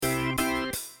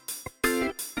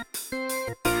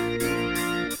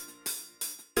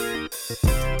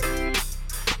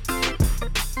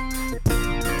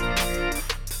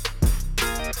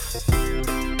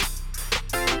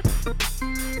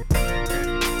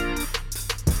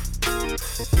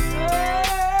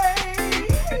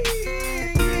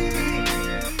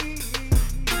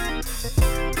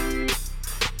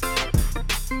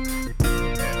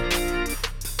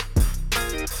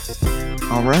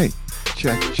All right.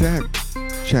 Check, check.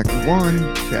 Check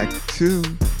one, check two.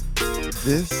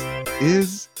 This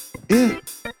is it.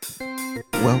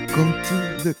 Welcome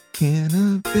to the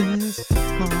Cannabis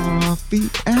Coffee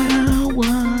Hour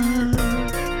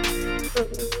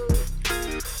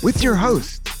with your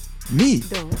host, me,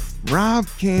 Rob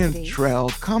Cantrell,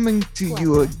 coming to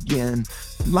you again,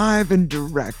 live and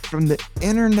direct from the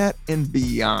internet and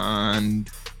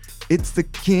beyond. It's the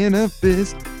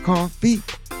Cannabis Coffee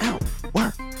Hour.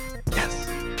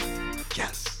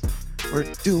 Yes. We're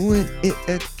doing it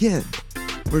again.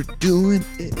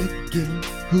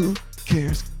 Who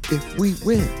cares if we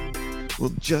win?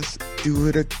 We'll just do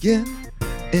it again,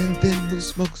 and then we'll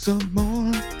smoke some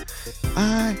more.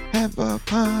 I have a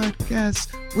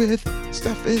podcast with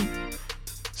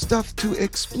stuff to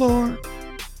explore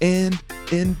and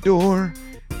endure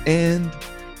and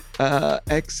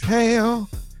exhale,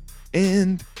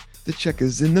 and the check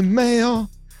is in the mail.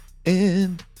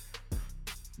 And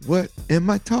what am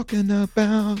I talking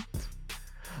about?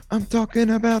 I'm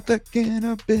talking about the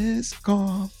Cannabis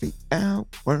Coffee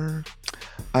Hour.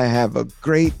 I have a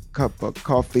great cup of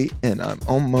coffee and I'm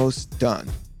almost done.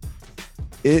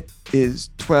 It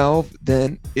is 12,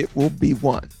 then it will be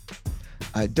 1.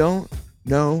 I don't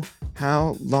know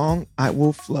how long I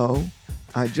will flow.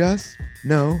 I just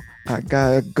know I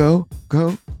gotta go.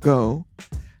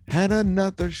 Had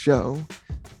another show.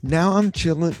 Now I'm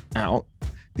chilling out.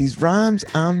 These rhymes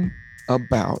I'm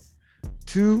about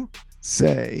to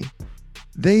say,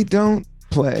 they don't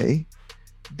play.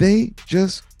 They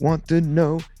just want to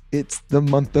know it's the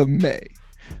month of May.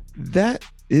 That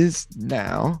is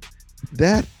now.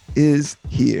 That is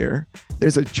here.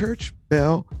 There's a church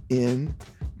bell in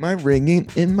my ringing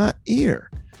in my ear.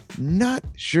 Not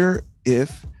sure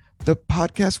if the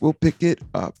podcast will pick it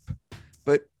up,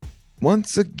 but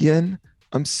once again,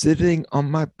 I'm sitting on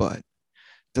my butt,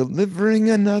 delivering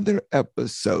another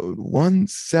episode,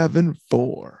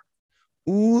 174.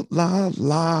 Ooh la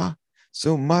la,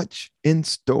 so much in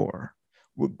store.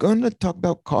 We're gonna talk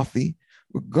about coffee.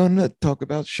 We're gonna talk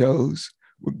about shows.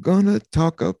 We're gonna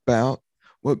talk about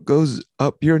what goes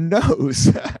up your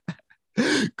nose.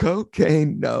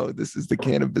 Cocaine, no. This is the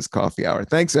Cannabis Coffee Hour.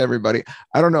 Thanks, everybody.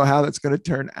 I don't know how that's going to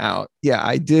turn out. Yeah,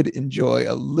 I did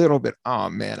enjoy a little bit. Oh,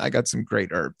 man, I got some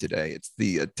great herb today. It's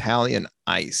the Italian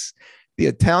ice. The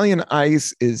Italian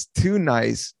ice is too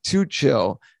nice, too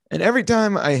chill. And every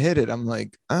time I hit it, I'm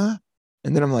like, and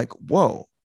then I'm like, whoa,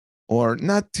 or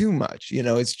not too much. You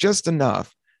know, it's just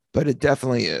enough, but it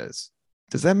definitely is.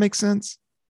 Does that make sense?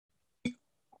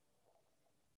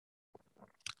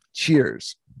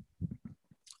 Cheers.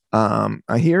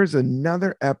 Here's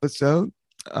another episode.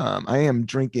 I am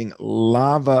drinking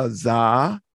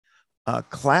Lavazza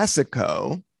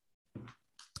Classico.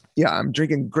 Yeah, I'm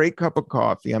drinking a great cup of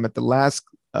coffee. I'm at the last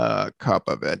cup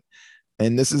of it.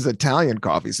 And this is Italian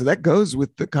coffee. So that goes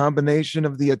with the combination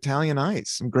of the Italian ice,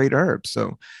 some great herbs.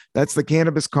 So that's the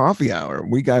Cannabis Coffee Hour.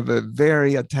 We got a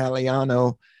very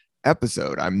Italiano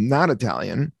episode. I'm not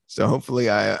Italian, so hopefully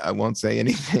I won't say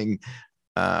anything.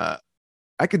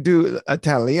 I could do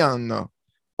Italiano.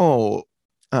 Oh,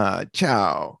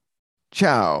 ciao,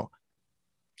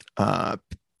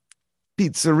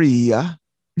 pizzeria.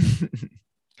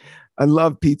 I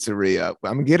love pizzeria.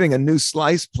 I'm getting a new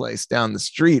slice place down the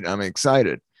street. I'm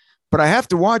excited, but I have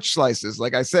to watch slices.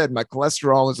 Like I said, my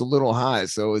cholesterol is a little high,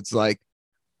 so it's like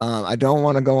I don't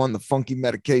want to go on the funky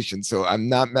medication. So I'm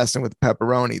not messing with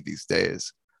pepperoni these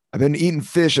days. I've been eating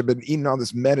fish. I've been eating all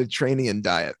this Mediterranean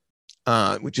diet,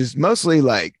 which is mostly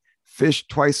like fish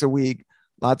twice a week,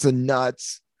 lots of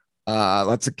nuts,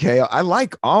 lots of kale. I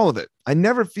like all of it. I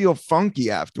never feel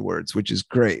funky afterwards, which is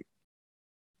great.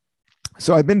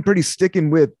 So I've been pretty sticking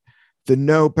with the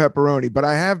no pepperoni, but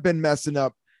I have been messing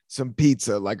up some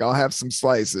pizza. Like I'll have some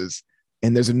slices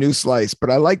and there's a new slice, but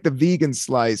I like the vegan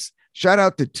slice. Shout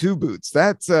out to Two Boots.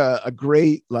 That's a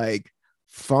great, like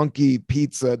funky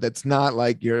pizza. That's not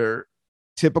like your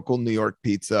typical New York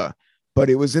pizza, but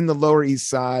it was in the Lower East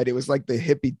Side. It was like the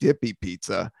hippy dippy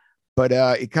pizza, but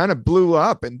it kind of blew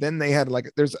up. And then they had like,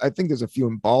 I think there's a few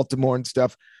in Baltimore and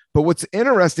stuff. But what's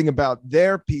interesting about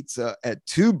their pizza at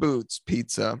Two Boots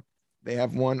Pizza, they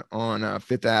have one on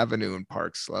Fifth Avenue in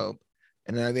Park Slope,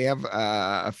 and they have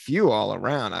a few all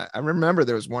around. I remember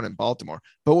there was one in Baltimore.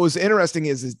 But what was interesting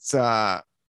is it's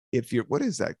if you're, what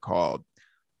is that called?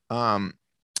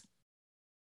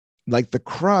 Like the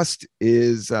crust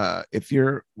is if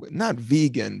you're not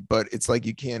vegan, but it's like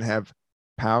you can't have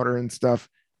powder and stuff,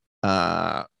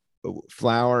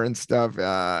 flour and stuff.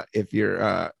 If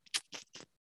you're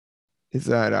is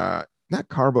that not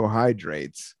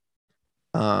carbohydrates?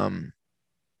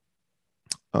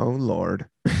 Oh Lord,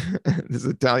 this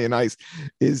Italian ice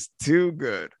is too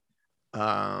good.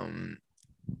 Um,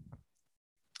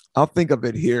 I'll think of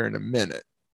it here in a minute.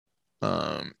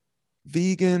 Um,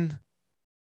 vegan.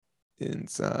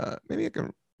 It's maybe I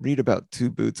can read about Two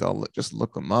Boots. I'll just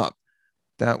look them up.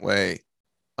 That way,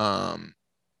 um,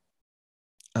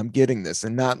 I'm getting this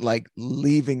and not like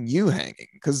leaving you hanging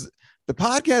because the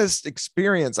podcast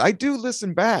experience, I do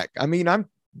listen back. I mean,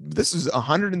 this is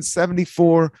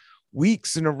 174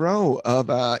 weeks in a row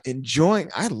of enjoying.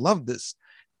 I love this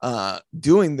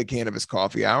doing the cannabis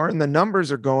coffee hour, and the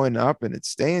numbers are going up and it's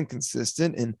staying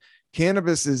consistent, and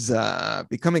cannabis is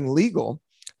becoming legal.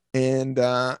 And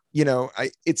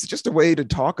it's just a way to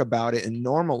talk about it and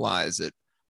normalize it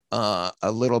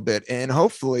a little bit, and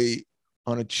hopefully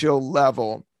on a chill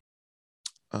level.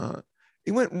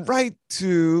 It went right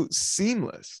to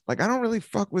Seamless. Like I don't really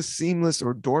fuck with Seamless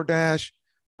or DoorDash.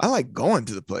 I like going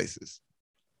to the places.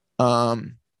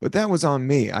 But that was on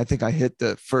me. I think I hit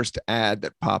the first ad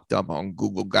that popped up on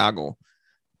Google Goggle,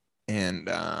 and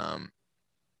let's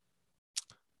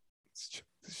check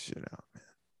this shit out, man.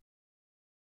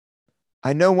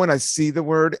 I know when I see the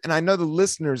word, and I know the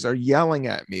listeners are yelling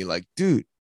at me like, dude,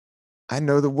 I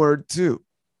know the word too.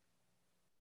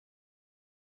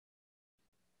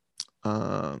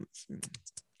 Let's see.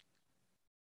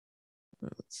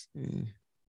 Let's see.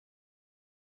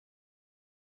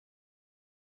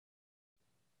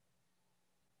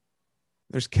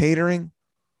 There's catering.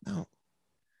 No,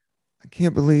 I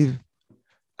can't believe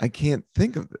I can't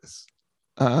think of this.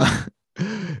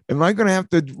 Am I going to have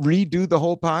to redo the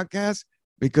whole podcast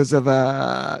because of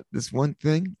this one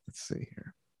thing? Let's see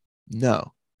here.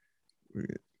 No, we're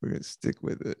going to stick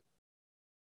with it.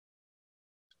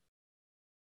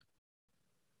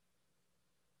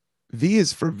 V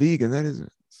is for vegan. That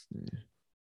isn't.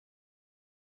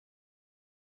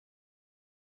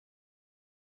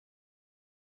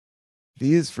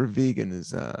 V is for vegan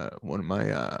is one of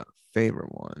my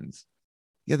favorite ones.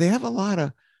 Yeah, they have a lot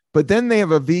of, but then they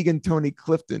have a vegan Tony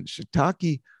Clifton,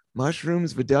 shiitake,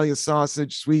 mushrooms, Vidalia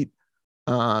sausage,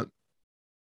 uh,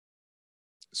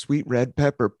 sweet red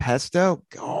pepper pesto.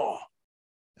 Oh,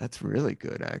 that's really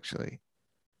good, actually.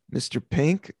 Mr.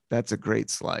 Pink, that's a great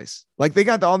slice. Like they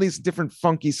got all these different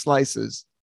funky slices.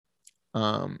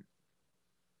 Um,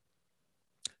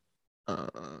 uh,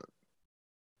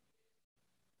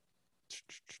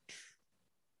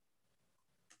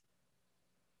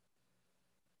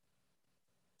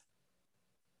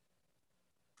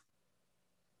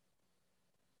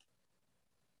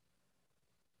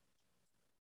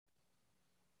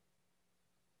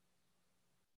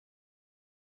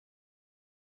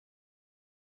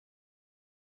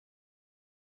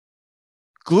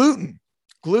 gluten,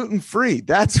 gluten free.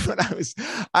 That's what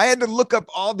I had to look up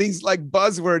all these like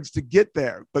buzzwords to get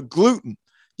there, but gluten.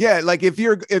 Yeah, like if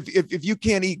you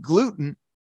can't eat gluten,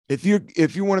 if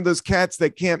you're one of those cats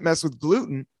that can't mess with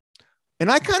gluten, and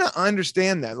I kind of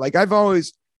understand that. Like I've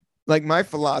always like my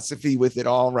philosophy with it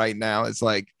all right now is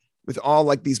like with all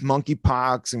like these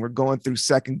monkeypox and we're going through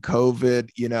second COVID,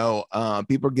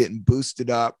 people are getting boosted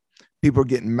up, people are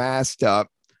getting masked up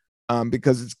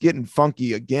because it's getting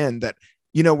funky again. That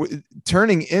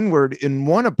turning inward in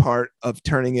one part of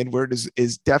turning inward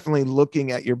is definitely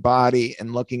looking at your body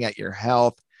and looking at your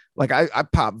health. Like I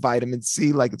pop vitamin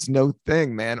C like it's no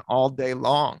thing, man, all day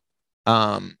long.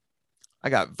 Um, I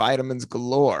got vitamins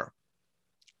galore.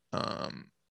 Um,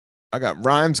 I got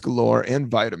rhymes galore and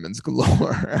vitamins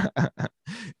galore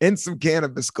and some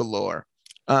cannabis galore.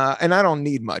 And I don't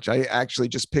need much. I actually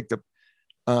just picked up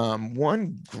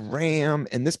 1 gram,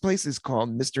 and this place is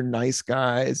called Mr. Nice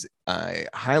Guys. I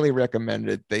highly recommend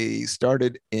it. They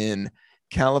started in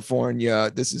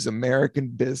California. This is American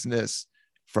business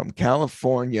from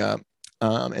California.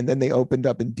 And then they opened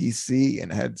up in DC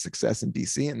and had success in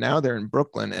DC. And now they're in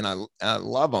Brooklyn, and I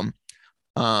love them.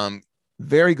 Um,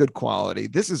 Very good quality.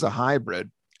 This is a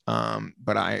hybrid,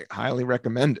 but I highly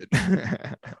recommend it.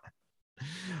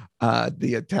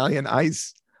 The Italian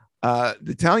ice. The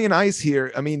Italian ice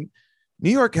here. I mean,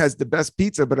 New York has the best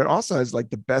pizza, but it also has like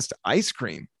the best ice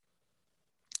cream.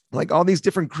 Like all these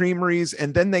different creameries,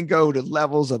 and then they go to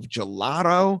levels of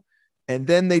gelato, and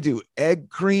then they do egg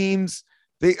creams.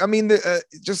 I mean,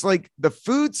 just like the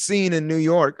food scene in New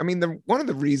York. I mean, one of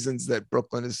the reasons that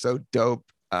Brooklyn is so dope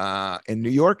and New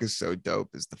York is so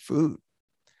dope is the food.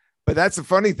 But that's the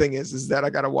funny thing is that I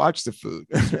got to watch the food.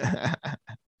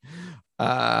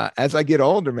 As I get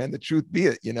older, man, the truth be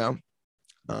it,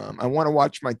 I want to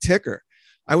watch my ticker.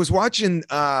 I was watching,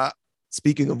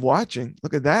 speaking of watching,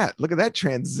 look at that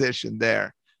transition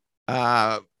there.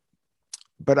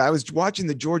 But I was watching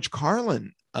the George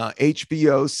Carlin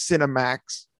HBO,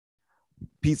 Cinemax,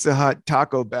 Pizza Hut,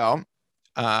 Taco Bell.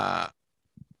 Uh,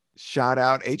 Shout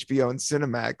out HBO and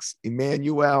Cinemax.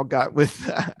 Emmanuel got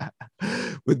with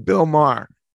with Bill Maher.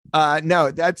 No,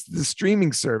 that's the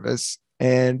streaming service,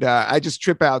 and I just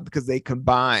trip out because they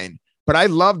combine. But I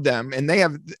love them, and they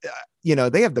have,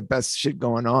 they have the best shit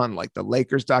going on, like the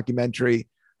Lakers documentary,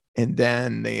 and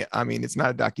then I mean, it's not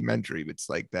a documentary, but it's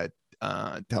like that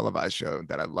televised show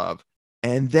that I love,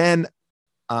 and then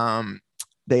um,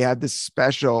 they had this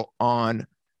special on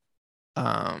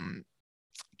um,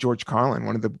 George Carlin,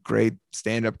 one of the great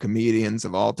stand-up comedians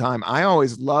of all time. I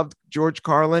always loved George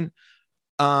Carlin.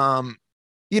 Um,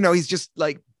 he's just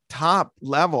like top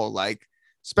level, like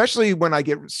especially when I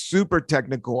get super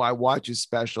technical, I watch his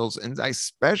specials and I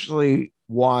especially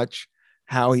watch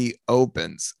how he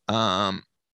opens. I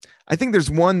think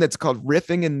there's one that's called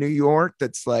Riffing in New York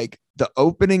that's like the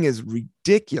opening is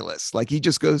ridiculous. Like he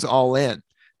just goes all in.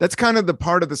 That's kind of the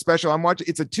part of the special I'm watching.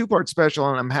 It's a two-part special,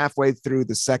 and I'm halfway through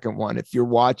the second one if you're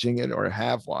watching it or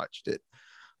have watched it.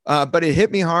 But it hit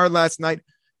me hard last night.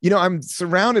 I'm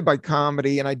surrounded by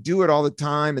comedy and I do it all the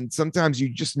time. And sometimes you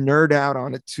just nerd out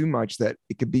on it too much that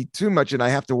it could be too much and I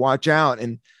have to watch out.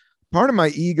 And part of my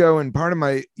ego and part of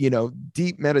my,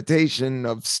 deep meditation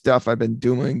of stuff I've been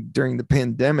doing during the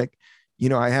pandemic,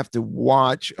 I have to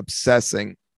watch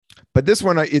obsessing. But this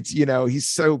one, it's, he's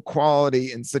so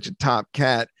quality and such a top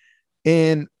cat.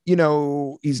 And,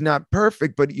 he's not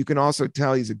perfect, but you can also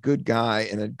tell he's a good guy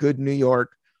and a good New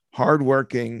York,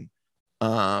 hardworking,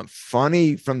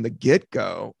 funny from the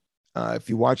get-go. If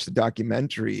you watch the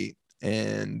documentary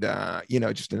and,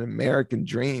 just an American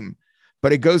dream,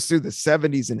 but it goes through the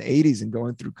 70s and 80s and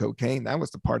going through cocaine. That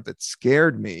was the part that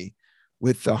scared me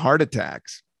with the heart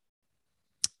attacks.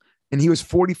 And he was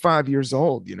 45 years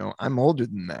old. I'm older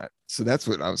than that. So that's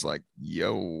what I was like,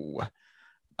 yo.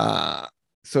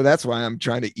 So that's why I'm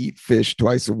trying to eat fish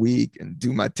twice a week and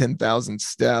do my 10,000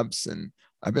 steps. And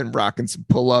I've been rocking some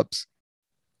pull-ups.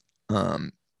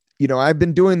 I've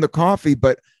been doing the coffee,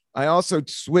 but I also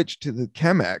switched to the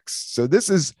Chemex. So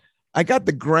I got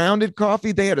the grounded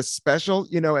coffee. They had a special,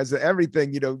 as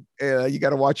everything, you got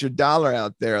to watch your dollar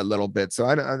out there a little bit. So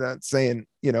I'm not saying,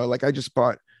 like I just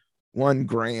bought 1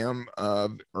 gram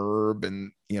of herb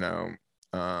and, and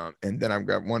then I've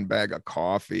got 1 bag of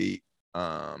coffee.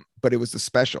 But it was the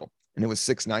special and it was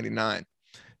 $6.99.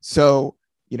 So,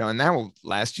 and that will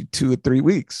last you 2 or 3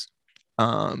 weeks.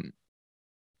 I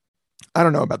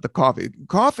don't know about the coffee.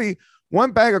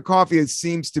 1 bag of coffee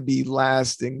seems to be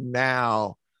lasting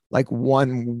now like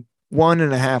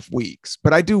 1.5 weeks.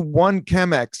 But I do 1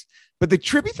 Chemex. But the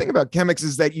trippy thing about Chemex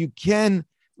is that you can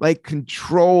like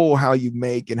control how you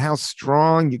make and how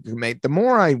strong you can make. The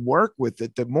more I work with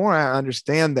it, the more I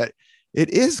understand that it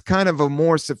is kind of a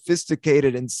more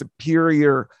sophisticated and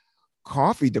superior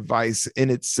coffee device in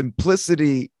its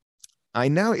simplicity. I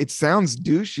know it sounds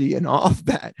douchey and all of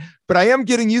that, but I am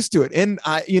getting used to it. And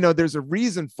there's a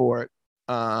reason for it,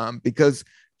 because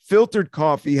filtered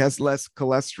coffee has less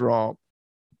cholesterol,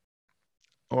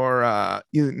 or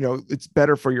it's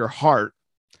better for your heart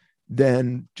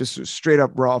than just straight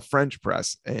up raw French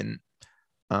press. And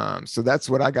so that's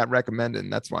what I got recommended,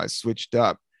 and that's why I switched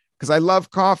up, because I love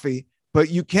coffee. But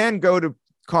you can go to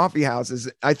coffee houses.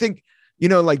 I think,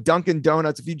 like Dunkin'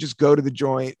 Donuts, if you just go to the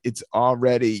joint, it's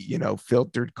already,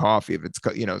 filtered coffee. If it's,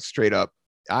 straight up,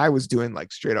 I was doing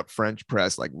like straight up French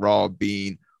press, like raw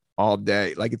bean all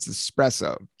day, like it's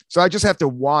espresso. So I just have to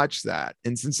watch that.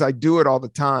 And since I do it all the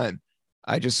time,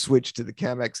 I just switch to the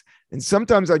Chemex. And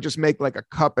sometimes I just make like a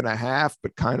cup and a half,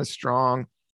 but kind of strong.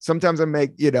 Sometimes I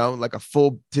make, like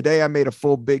today I made a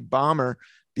full big bomber,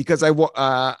 because I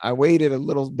waited a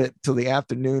little bit till the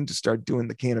afternoon to start doing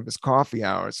the cannabis coffee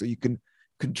hour, so you can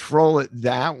control it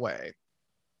that way.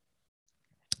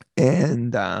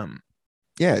 And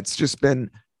yeah, it's just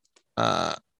been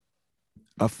a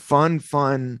fun.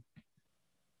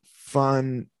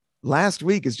 Last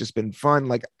week has just been fun.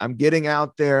 Like I'm getting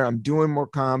out there, I'm doing more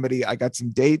comedy. I got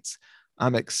some dates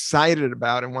I'm excited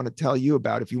about and want to tell you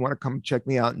about. If you want to come check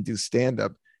me out and do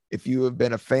stand-up, if you have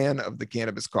been a fan of the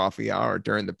Cannabis Coffee Hour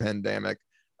during the pandemic.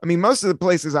 I mean, most of the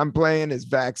places I'm playing is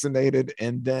vaccinated.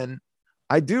 And then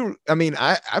I've been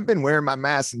wearing my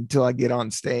mask until I get on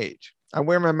stage. I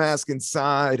wear my mask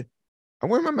inside. I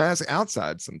wear my mask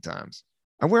outside sometimes.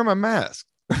 I wear my mask.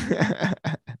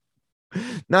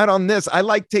 Not on this. I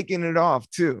like taking it off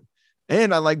too.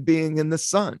 And I like being in the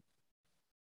sun.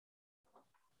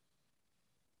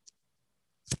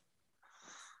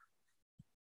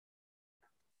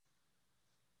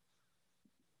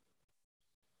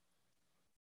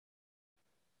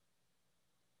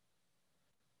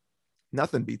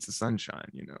 Nothing beats the sunshine,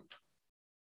 you know.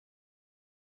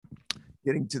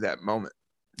 Getting to that moment.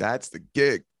 That's the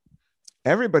gig.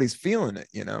 Everybody's feeling it,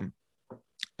 you know.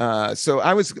 So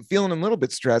I was feeling a little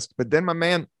bit stressed, but then my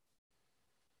man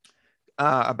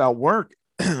about work,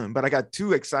 but I got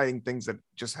two exciting things that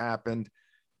just happened.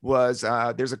 Was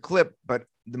there's a clip, but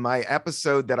my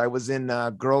episode that I was in,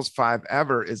 Girls Five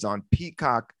Ever, is on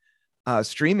Peacock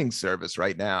streaming service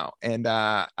right now, and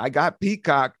I got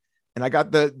Peacock, and I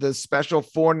got the special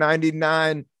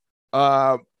 $4.99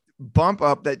 bump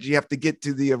up that you have to get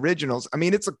to the originals. I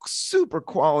mean, it's a super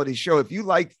quality show. If you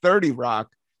like 30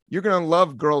 Rock, you're gonna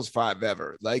love Girls Five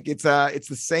Ever. Like it's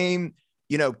the same,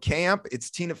 you know, camp. It's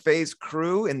Tina Fey's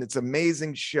crew, and it's an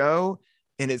amazing show,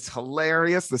 and it's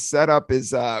hilarious. The setup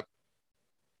is a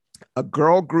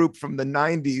girl group from the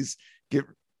 90s get,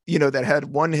 you know, that had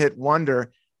one hit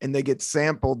wonder, and they get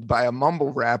sampled by a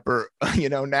mumble rapper, you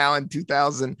know, now in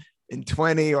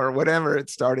 2020 or whatever it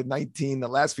started, 19, the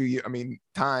last few years. I mean,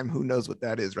 time, who knows what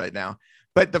that is right now.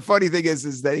 But the funny thing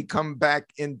is they come back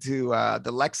into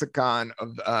the lexicon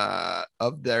of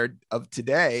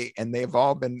today, and they've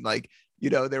all been like, you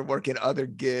know, they're working other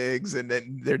gigs, and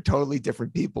then they're totally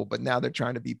different people, but now they're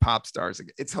trying to be pop stars.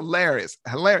 It's hilarious.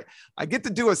 I get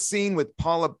to do a scene with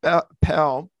Paula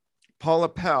Pell,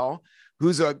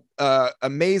 who's a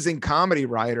amazing comedy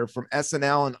writer from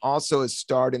SNL, and also has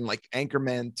starred in like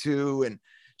Anchorman 2. And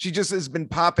she just has been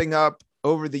popping up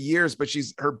over the years, but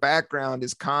her background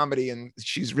is comedy, and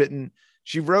she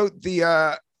wrote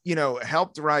the, you know,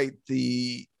 helped write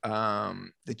the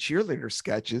cheerleader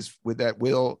sketches with that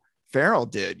Will Ferrell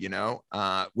did, you know,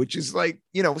 which is like,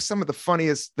 you know, some of the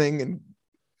funniest thing, and,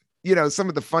 you know, some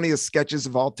of the funniest sketches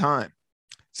of all time.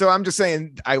 So I'm just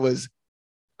saying,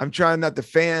 I'm trying not to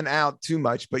fan out too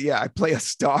much, but yeah, I play a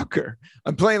stalker.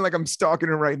 I'm playing like I'm stalking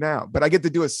her right now, but I get to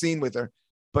do a scene with her.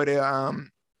 But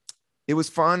it was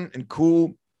fun and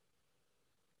cool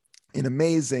and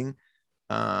amazing,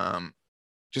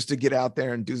 just to get out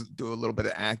there and do a little bit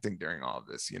of acting during all of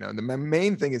this. You know, the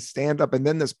main thing is stand up, and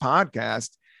then this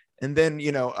podcast, and then,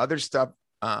 you know, other stuff.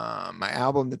 My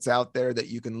album that's out there that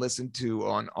you can listen to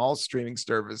on all streaming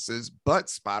services but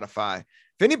Spotify.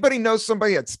 If anybody knows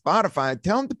somebody at Spotify,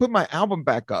 tell them to put my album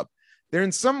back up. They're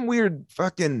in some weird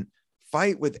fucking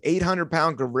fight with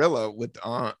 800-pound gorilla with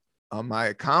on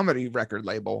my comedy record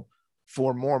label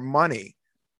for more money.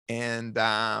 And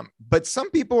but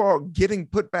some people are getting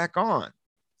put back on.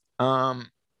 I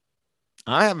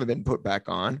haven't been put back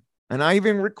on, and I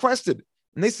even requested,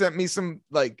 and they sent me some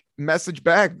like message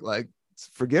back like,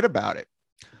 forget about it.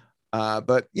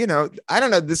 But you know, I don't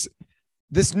know,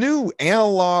 this new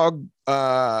analog,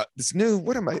 this new,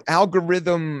 what am I,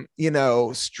 algorithm, you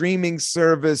know, streaming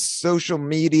service, social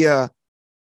media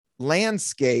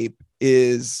landscape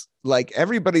is like,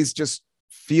 everybody's just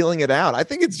feeling it out. I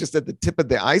think it's just at the tip of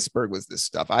the iceberg with this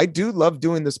stuff. I do love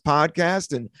doing this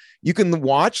podcast, and you can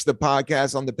watch the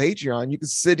podcast on the Patreon. You can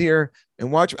sit here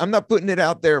and watch. I'm not putting it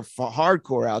out there for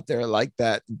hardcore out there like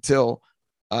that until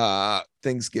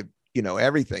things get, you know,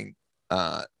 everything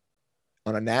on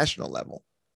a national level.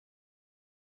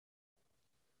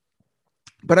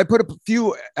 But I put a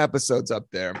few episodes up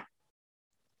there.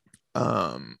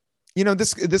 You know,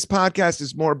 this podcast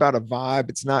is more about a vibe.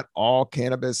 It's not all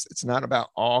cannabis. It's not about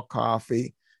all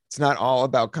coffee. It's not all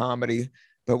about comedy.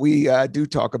 But we do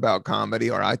talk about comedy,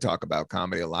 or I talk about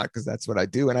comedy a lot because that's what I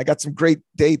do. And I got some great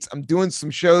dates. I'm doing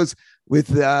some shows with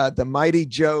the mighty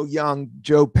Joe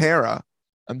Pera.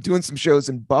 I'm doing some shows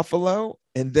in Buffalo,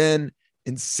 and then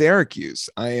in Syracuse,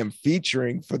 I am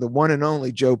featuring for the one and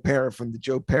only Joe Pera from the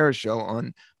Joe Pera Show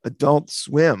on Adult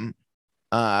Swim,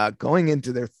 going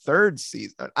into their third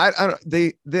season.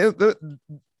 The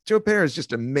Joe Pera is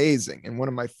just amazing, and one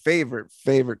of my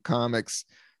favorite comics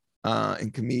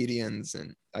and comedians,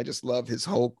 and I just love his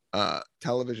whole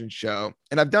television show.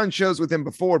 And I've done shows with him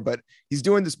before, but he's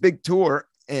doing this big tour,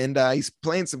 and he's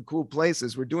playing some cool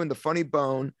places. We're doing the Funny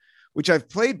Bone, which I've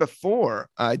played before.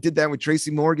 I did that with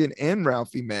Tracy Morgan and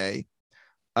Ralphie May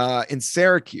in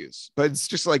Syracuse, but it's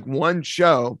just like one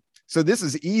show. So this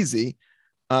is easy.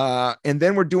 And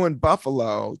then we're doing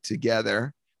Buffalo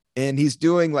together, and he's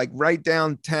doing like right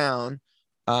downtown.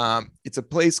 It's a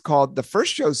place called, the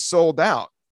first show sold out,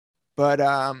 but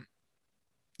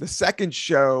the second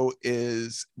show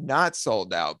is not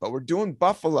sold out, but we're doing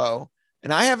Buffalo.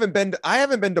 And I haven't been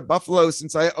to Buffalo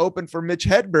since I opened for Mitch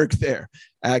Hedberg there.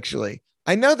 Actually,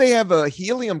 I know they have a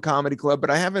Helium Comedy Club,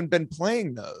 but I haven't been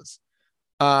playing those.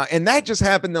 And that just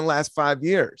happened in the last 5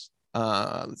 years.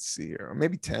 Let's see here, or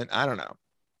maybe 10. I don't know.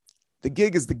 The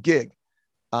gig is the gig.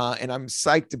 And I'm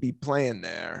psyched to be playing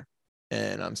there.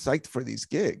 And I'm psyched for these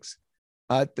gigs.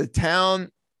 The town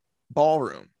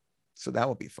Ballroom. So that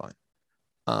will be fun.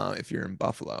 If you're in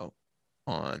Buffalo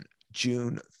on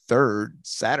June 3rd,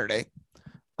 Saturday.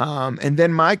 And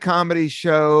then my comedy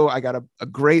show, I got a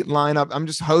great lineup. I'm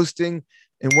just hosting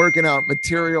and working out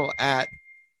material at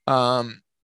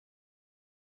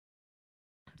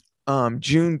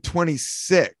June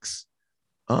 26th.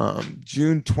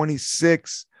 June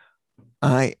 26th,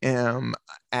 I am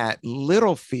at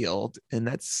Littlefield, and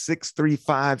that's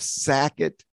 635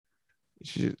 Sackett,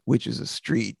 which is a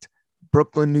street,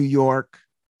 Brooklyn, New York,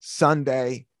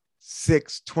 Sunday,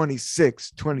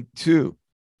 6/26/22.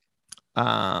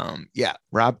 Yeah,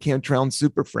 Rob Cantrell and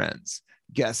Super Friends.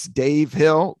 Guest Dave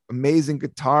Hill, amazing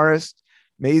guitarist,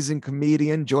 amazing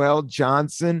comedian. Joelle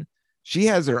Johnson, she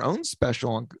has her own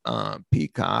special on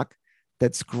Peacock.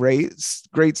 That's great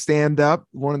stand-up.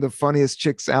 One of the funniest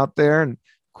chicks out there, and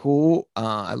cool.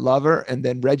 I love her. And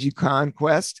then Reggie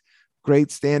Conquest,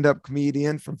 great stand-up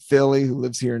comedian from Philly who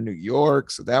lives here in New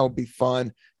York. So that will be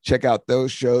fun. Check out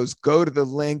those shows. Go to the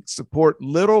link, support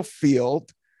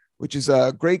Littlefield, which is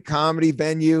a great comedy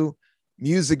venue,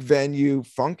 music venue,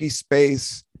 funky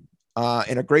space,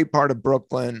 in a great part of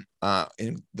Brooklyn,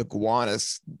 in the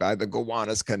Gowanus, by the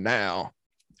Gowanus Canal,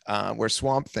 where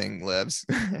Swamp Thing lives.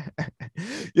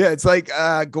 Yeah, it's like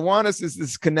Gowanus is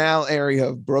this canal area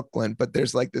of Brooklyn, but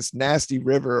there's like this nasty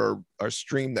river or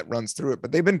stream that runs through it.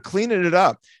 But they've been cleaning it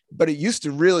up. But it used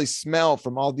to really smell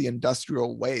from all the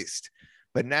industrial waste.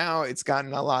 But now it's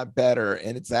gotten a lot better,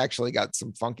 and it's actually got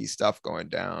some funky stuff going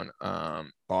down,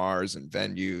 bars and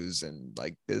venues and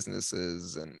like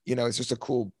businesses. And, it's just a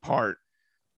cool part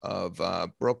of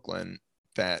Brooklyn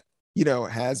that,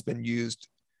 has been used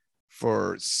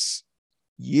for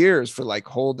years for like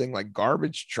holding like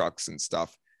garbage trucks and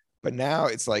stuff. But now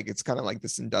it's kind of like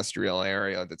this industrial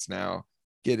area that's now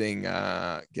getting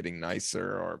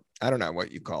nicer, or I don't know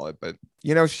what you call it, but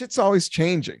shit's always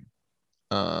changing.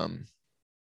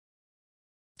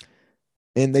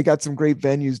 And they got some great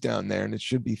venues down there, and it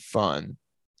should be fun.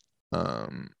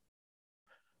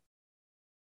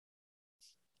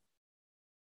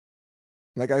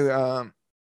 Like I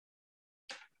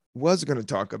was going to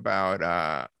talk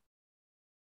about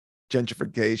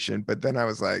gentrification, but then I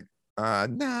was like, nah,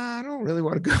 I don't really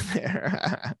want to go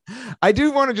there. I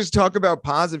do want to just talk about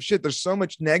positive shit. There's so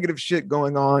much negative shit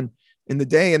going on in the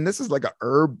day, and this is like a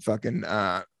herb fucking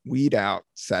weed out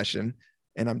session,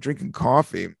 and I'm drinking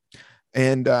coffee.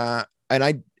 And I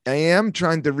am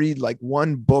trying to read like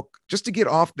one book just to get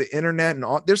off the internet, and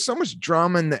all. There's so much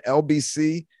drama in the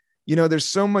LBC. There's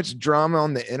so much drama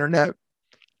on the internet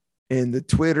and the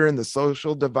Twitter and the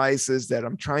social devices that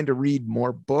I'm trying to read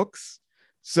more books.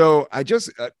 So I just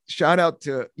shout out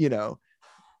to,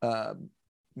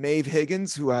 Maeve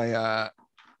Higgins, who I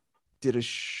did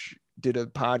a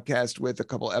podcast with, a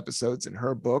couple episodes in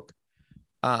her book.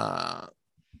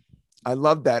 I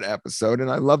loved that episode, and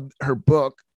I loved her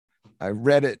book. I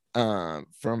read it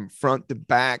from front to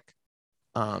back.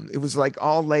 It was like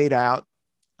all laid out.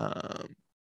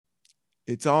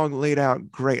 It's all laid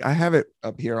out great. I have it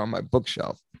up here on my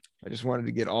bookshelf. I just wanted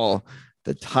to get all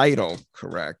the title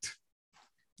correct.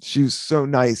 She was so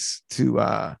nice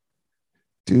to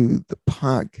do the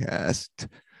podcast.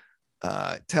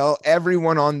 Tell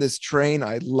everyone on this train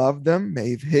I love them.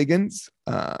 Maeve Higgins.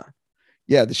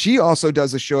 Yeah, she also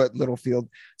does a show at Littlefield.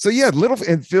 So yeah,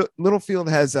 Littlefield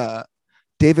has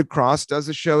David Cross does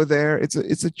a show there. It's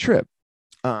a trip.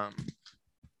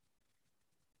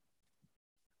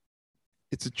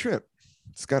 It's a trip.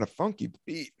 It's got a funky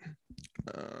beat,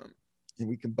 and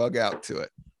we can bug out to it.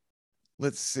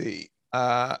 Let's see.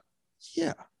 Yeah,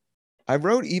 I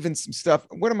wrote even some stuff.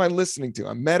 What am I listening to?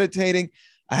 I'm meditating.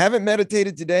 I haven't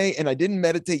meditated today, and I didn't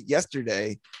meditate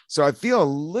yesterday, so I feel a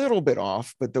little bit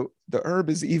off, but the herb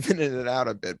is evening it out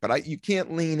a bit. But you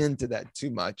can't lean into that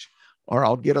too much, or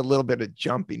I'll get a little bit of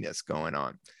jumpiness going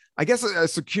on. I guess I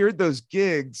secured those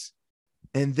gigs,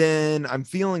 and then I'm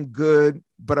feeling good,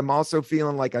 but I'm also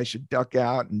feeling like I should duck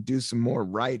out and do some more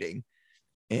writing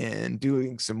and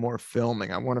doing some more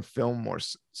filming. I want to film more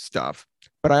stuff,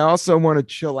 but I also want to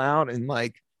chill out and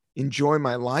like enjoy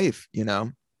my life,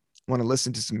 want to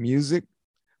listen to some music,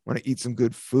 want to eat some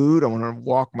good food. I want to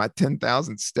walk my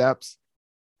 10,000 steps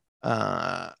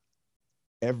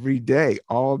every day,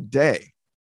 all day.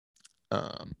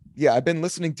 Yeah, I've been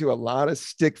listening to a lot of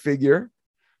Stick Figure.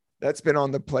 That's been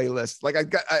on the playlist. Like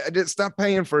I did stop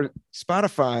paying for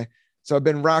Spotify, so I've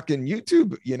been rocking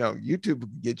YouTube. YouTube will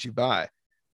get you by.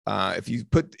 If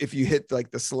you hit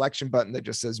like the selection button that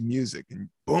just says music, and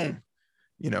boom,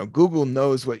 Google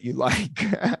knows what you like.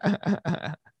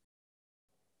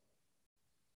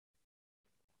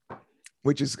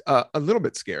 Which is a little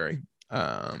bit scary.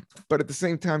 But at the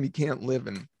same time, you can't live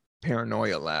in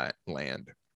paranoia land.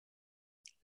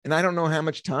 And I don't know how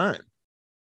much time.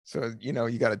 So, you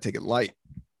got to take it light.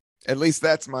 At least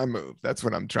that's my move. That's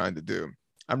what I'm trying to do.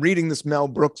 I'm reading this Mel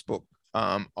Brooks book,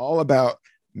 all about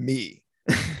me.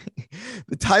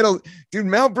 The title, dude,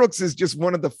 Mel Brooks is just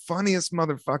one of the funniest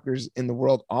motherfuckers in the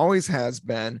world, always has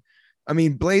been. I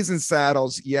mean, Blazing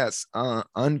Saddles, yes,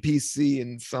 un-PC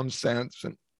in some sense.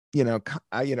 And,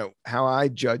 how I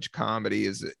judge comedy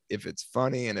is if it's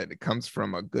funny and it comes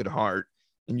from a good heart.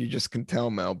 And you just can tell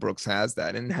Mel Brooks has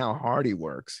that, and how hard he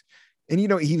works. And,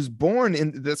 he was born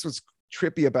in, this was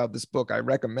trippy about this book. I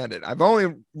recommend it. I've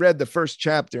only read the first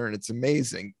chapter and it's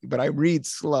amazing, but I read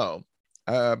slow.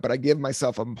 But I give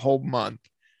myself a whole month.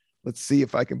 Let's see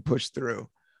if I can push through.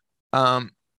 Well,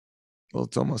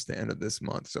 it's almost the end of this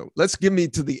month. So let's give me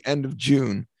to the end of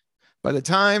June. By the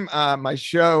time my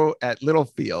show at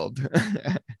Littlefield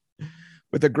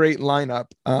with a great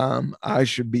lineup, I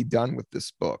should be done with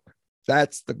this book.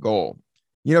 That's the goal.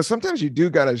 Sometimes you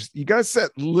gotta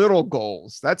set little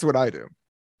goals. That's what I do.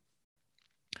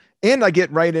 And I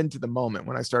get right into the moment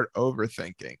when I start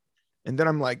overthinking. And then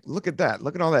I'm like, look at that.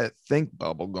 Look at all that think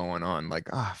bubble going on. Like,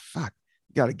 fuck,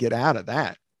 you got to get out of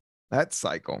that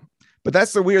cycle. But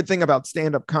that's the weird thing about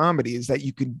stand-up comedy is that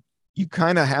you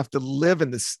kind of have to live in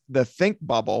the think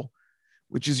bubble,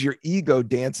 which is your ego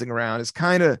dancing around, is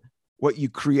kind of what you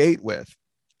create with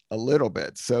a little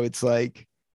bit. So it's like,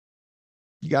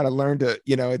 you got to learn to,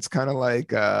 it's kind of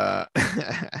like, I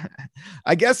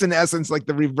guess in essence, like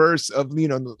the reverse of,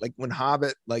 like when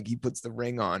Hobbit, like he puts the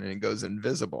ring on and it goes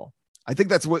invisible. I think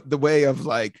that's what the way of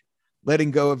like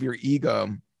letting go of your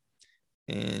ego,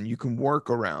 and you can work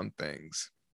around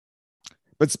things.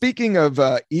 But speaking of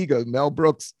ego, Mel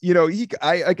Brooks,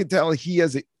 I could tell he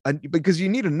has because you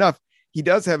need enough. He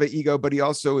does have an ego, but he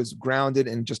also is grounded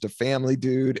and just a family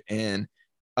dude. And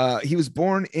he was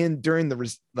born during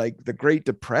the Great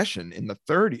Depression in the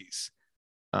 30s.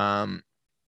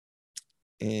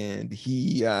 And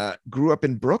he grew up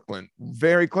in Brooklyn,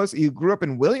 very close. He grew up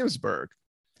in Williamsburg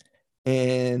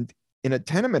and in a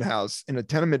tenement house, in a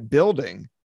tenement building.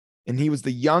 And he was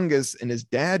the youngest, and his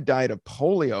dad died of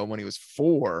polio when he was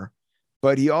 4.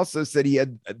 But he also said he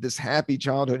had this happy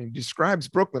childhood. And he describes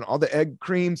Brooklyn, all the egg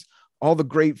creams, all the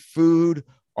great food,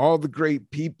 all the great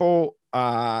people,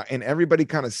 and everybody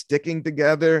kind of sticking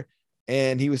together.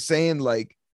 And he was saying,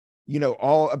 like,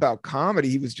 all about comedy.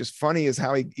 He was just funny as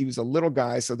how he was a little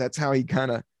guy. So that's how he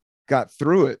kind of got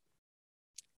through it,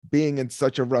 being in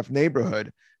such a rough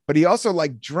neighborhood. But he also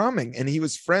liked drumming, and he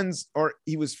was friends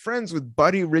with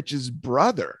Buddy Rich's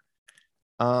brother.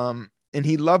 And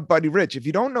he loved Buddy Rich. If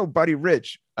you don't know Buddy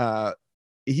Rich,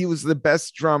 he was the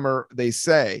best drummer, they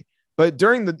say. But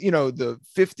during the 50s,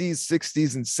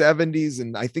 60s, and 70s,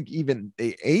 and I think even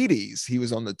the 80s, he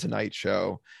was on the Tonight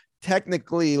Show.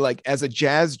 Technically, like as a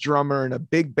jazz drummer and a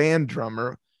big band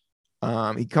drummer,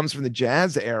 he comes from the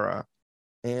jazz era,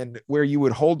 and where you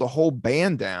would hold the whole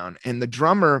band down, and the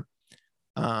drummer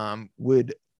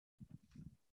would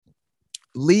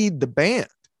lead the band.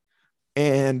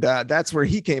 And that's where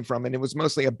he came from. And it was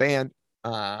mostly a band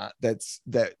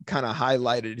that kind of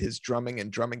highlighted his drumming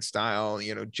and drumming style.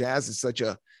 Jazz is such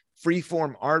a free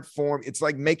form art form. It's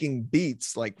like making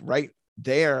beats like right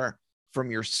there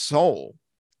from your soul.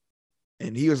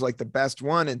 And he was like the best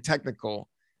one, and technical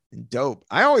and dope.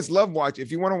 I always love watching.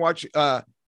 If you want to watch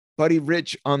Buddy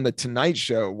Rich on the Tonight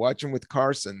Show, watch him with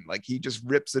Carson. Like he just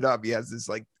rips it up. He has this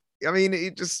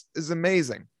it just is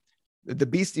amazing. The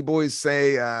Beastie Boys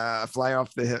say fly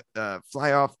off the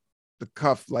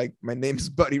cuff, like my name's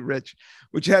Buddy Rich,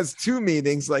 which has 2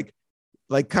 meanings, like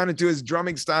kind of to his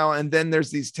drumming style. And then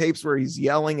there's these tapes where he's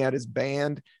yelling at his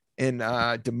band and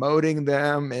demoting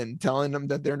them and telling them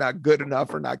that they're not good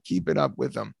enough or not keeping up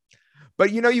with them.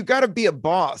 But you got to be a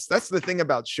boss. That's the thing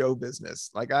about show business.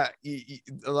 Like a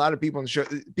lot of people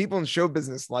in show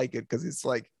business like it, because it's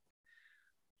like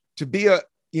to be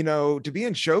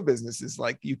in show business is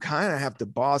like you kind of have to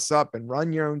boss up and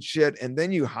run your own shit, and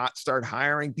then you start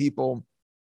hiring people.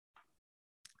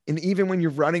 And even when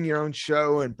you're running your own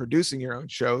show and producing your own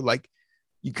show, like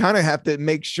you kind of have to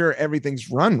make sure everything's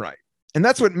run right. And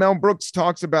that's what Mel Brooks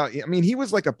talks about. I mean, he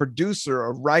was like a producer,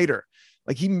 a writer.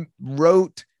 Like he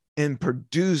wrote and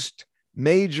produced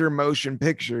major motion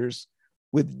pictures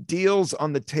with deals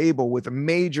on the table with a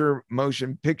major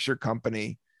motion picture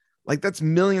company. Like that's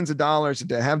millions of dollars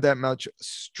to have that much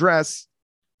stress.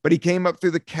 But he came up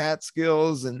through the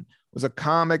Catskills and was a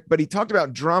comic. But he talked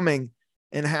about drumming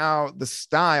and how the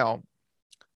style,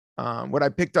 what I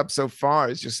picked up so far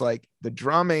is just like the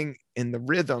drumming and the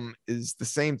rhythm is the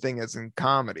same thing as in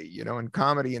comedy. In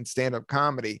comedy and stand-up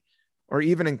comedy or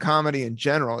even in comedy in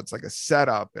general, it's like a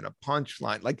setup and a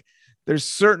punchline. Like there's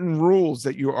certain rules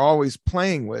that you're always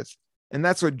playing with. And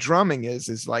that's what drumming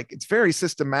is like, it's very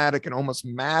systematic and almost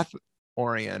math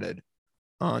oriented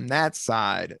on that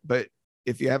side. But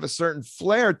if you have a certain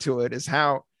flair to it, is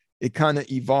how it kind of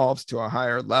evolves to a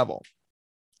higher level.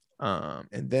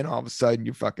 And then all of a sudden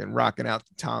you're fucking rocking out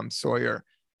the Tom Sawyer,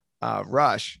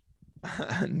 Rush,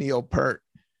 Neil Peart.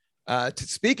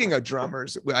 Speaking of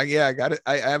drummers, I got it.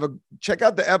 I have a check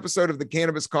out the episode of the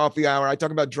Cannabis Coffee Hour. I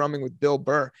talk about drumming with Bill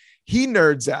Burr. He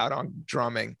nerds out on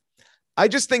drumming. I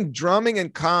just think drumming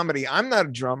and comedy. I'm not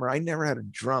a drummer. I never had a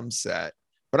drum set,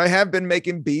 but I have been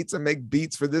making beats. I make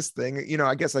beats for this thing. You know,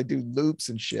 I guess I do loops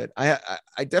and shit. I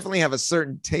definitely have a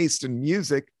certain taste in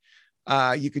music.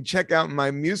 You can check out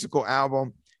my musical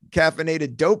album,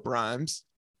 Caffeinated Dope Rhymes,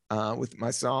 with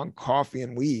my song Coffee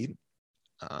and Weed.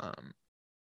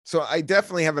 So I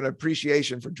definitely have an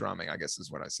appreciation for drumming, I guess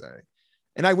is what I say.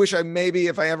 And I wish maybe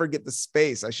if I ever get the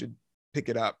space, I should pick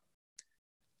it up.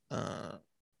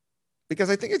 Because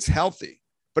I think it's healthy,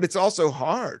 but it's also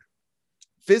hard,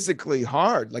 physically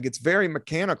hard. Like it's very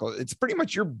mechanical. It's pretty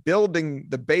much you're building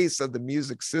the base of the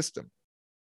music system.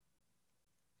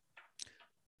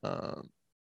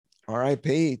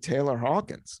 R.I.P. Taylor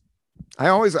Hawkins.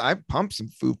 I pump some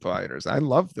Foo Fighters. I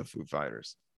love the Foo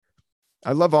Fighters.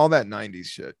 I love all that 90s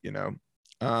shit, you know.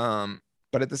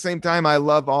 But at the same time, I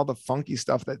love all the funky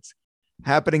stuff that's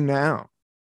happening now.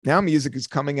 Now music is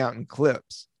coming out in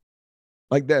clips.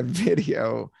 Like that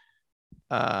video.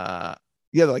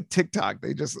 Like TikTok.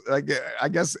 They just like, I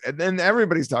guess, and then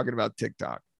everybody's talking about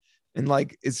TikTok. And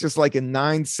like it's just like in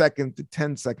 9-second to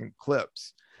 10-second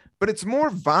clips. But it's more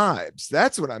vibes.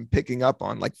 That's what I'm picking up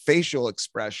on, like facial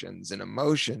expressions and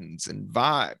emotions and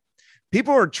vibe.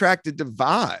 People are attracted to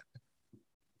vibe.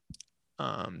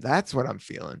 That's what I'm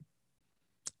feeling.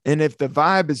 And if the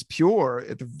vibe is pure,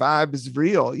 if the vibe is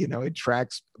real, you know, it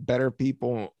attracts better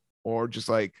people, or just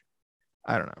like,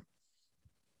 I don't know.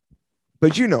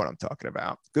 But you know what I'm talking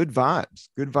about. Good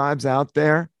vibes out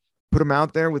there. Put them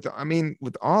out there with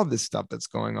all this stuff that's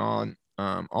going on,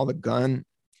 all the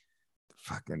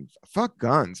fuck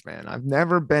guns, man. I've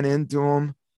never been into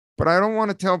them, but I don't want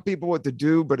to tell people what to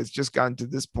do, but it's just gotten to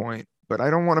this point. But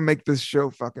I don't want to make this show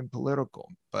fucking political,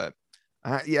 but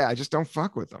I just don't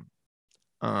fuck with them.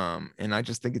 And I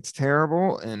just think it's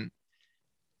terrible.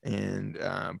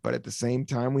 But at the same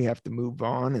time, we have to move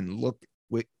on and look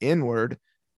inward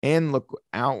and look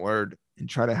outward and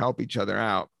try to help each other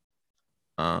out.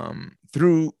 I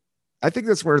think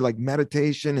that's where like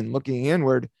meditation and looking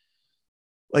inward,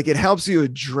 like it helps you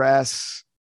address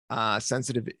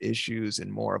sensitive issues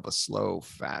in more of a slow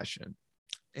fashion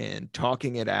and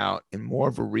talking it out in more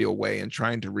of a real way and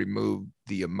trying to remove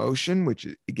the emotion, which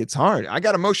it gets hard. I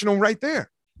got emotional right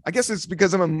there. I guess it's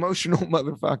because I'm an emotional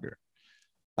motherfucker.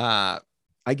 I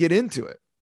get into it.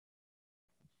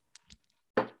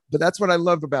 But that's what I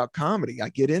love about comedy. I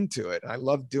get into it. I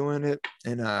love doing it.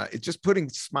 And it's just putting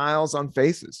smiles on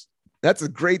faces. That's a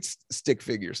great Stick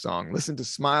Figure song. Listen to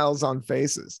Smiles on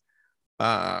Faces.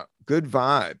 Good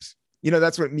vibes. You know,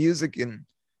 that's what music and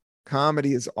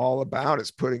comedy is all about,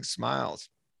 is putting smiles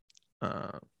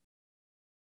and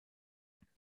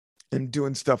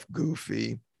doing stuff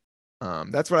goofy.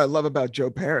 That's what I love about Joe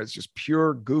Paris, just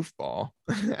pure goofball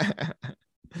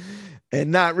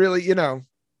and not really, you know,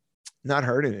 not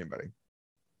hurting anybody.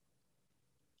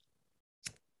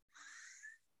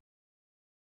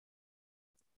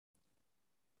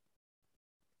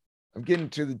 I'm getting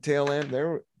to the tail end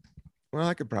there. Well,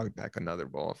 I could probably pack another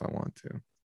bowl if I want to.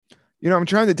 You know, I'm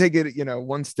trying to take it, you know,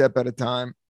 one step at a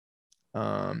time.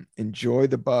 Enjoy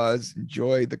the buzz,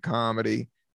 enjoy the comedy,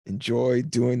 enjoy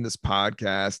doing this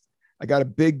podcast. I got a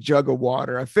big jug of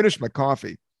water. I finished my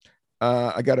coffee.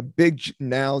 I got a big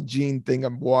Nalgene thing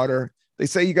of water. They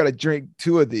say you got to drink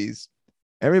 2 of these.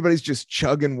 Everybody's just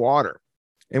chugging water,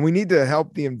 and we need to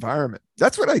help the environment.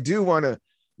 That's what I do want to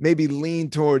maybe lean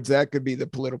towards. That could be the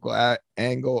political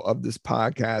angle of this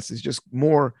podcast, is just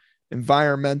more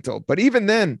environmental. But even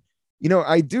then, you know,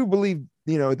 I do believe,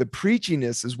 you know, the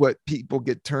preachiness is what people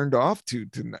get turned off to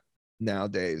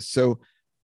nowadays. So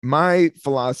my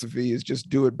philosophy is just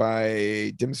do it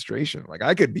by demonstration. Like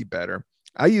I could be better.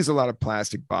 I use a lot of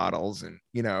plastic bottles and,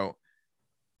 you know,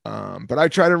 but I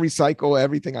try to recycle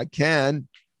everything I can.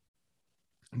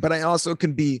 But I also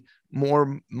can be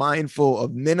more mindful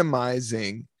of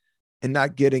minimizing and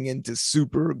not getting into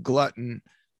super glutton,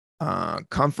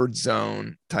 comfort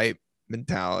zone type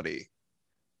mentality.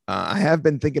 I have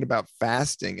been thinking about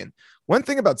fasting. And one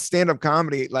thing about stand-up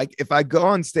comedy, like if I go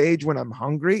on stage when I'm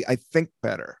hungry, I think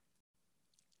better.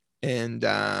 And,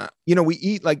 you know, we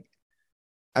eat like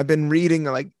I've been reading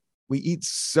like we eat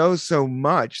so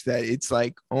much that it's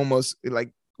like almost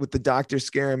like with the doctor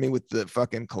scaring me with the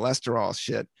fucking cholesterol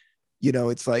shit.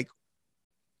 It's like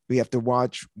we have to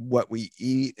watch what we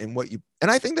eat and what you,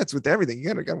 and I think that's with everything.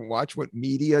 You gotta watch what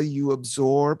media you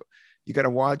absorb. You got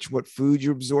to watch what food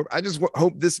you absorb. I just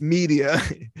hope this media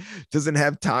doesn't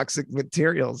have toxic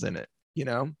materials in it,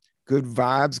 good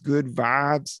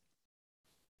vibes,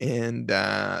 and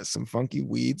some funky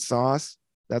weed sauce.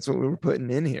 That's what we were putting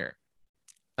in here.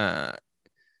 But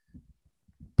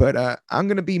I'm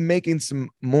going to be making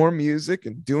some more music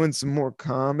and doing some more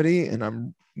comedy. And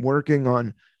I'm working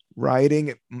on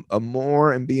writing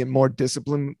more and being more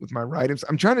disciplined with my writings.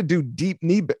 I'm trying to do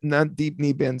not deep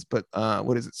knee bends, but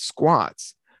what is it?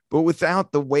 Squats, but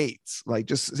without the weights. Like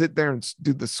just sit there and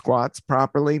do the squats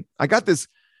properly. I got this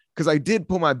because I did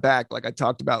pull my back, like I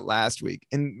talked about last week.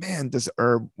 And man, does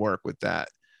herb work with that.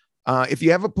 If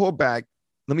you have a pullback,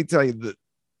 let me tell you that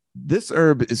this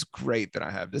herb is great that I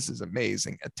have. This is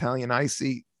amazing. Italian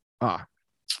icy.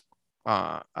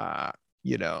 Mamma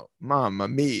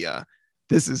mia.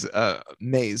 This is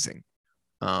amazing.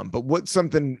 But what's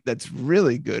something that's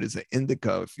really good is an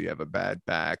indica if you have a bad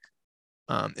back,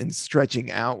 and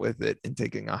stretching out with it and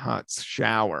taking a hot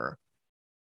shower.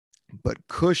 But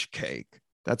Kush cake,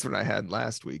 that's what I had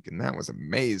last week, and that was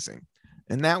amazing.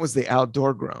 And that was the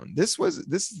outdoor grown. This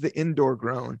is the indoor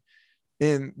grown,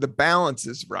 and the balance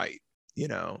is right, in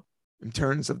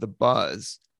terms of the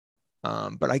buzz.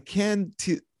 But I can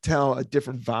tell a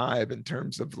different vibe in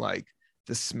terms of like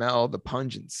the smell, the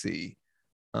pungency.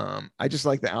 I just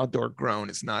like the outdoor grown.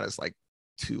 It's not as like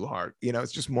too hard,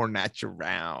 it's just more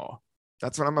natural.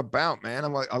 That's what I'm about, man.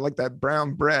 I like that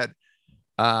brown bread.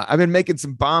 I've been making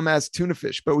some bomb ass tuna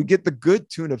fish, but we get the good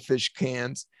tuna fish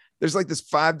cans. There's like this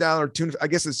 $5 tuna. I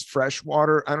guess it's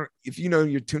freshwater. I don't, if you know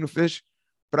your tuna fish,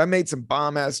 but I made some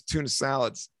bomb ass tuna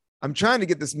salads. I'm trying to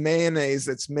get this mayonnaise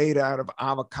that's made out of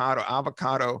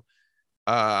avocado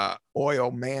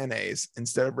oil mayonnaise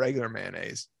instead of regular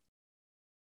mayonnaise.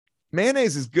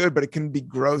 Mayonnaise is good, but it can be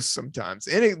gross sometimes.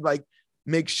 And it like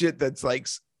makes shit that's like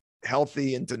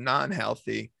healthy into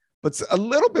non-healthy, but a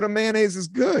little bit of mayonnaise is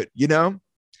good.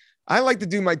 I like to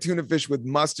do my tuna fish with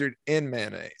mustard and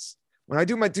mayonnaise. When I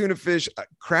do my tuna fish,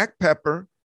 cracked pepper,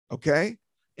 okay?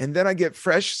 And then I get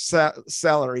fresh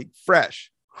celery,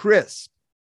 fresh, crisp,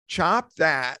 chop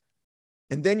that.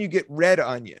 And then you get red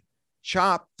onion,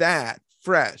 chop that,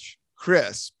 fresh,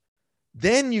 crisp.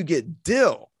 Then you get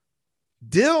dill.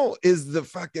 Dill is the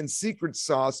fucking secret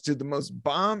sauce to the most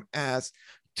bomb ass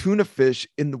tuna fish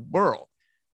in the world.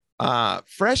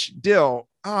 Fresh dill.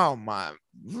 Oh my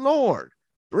Lord.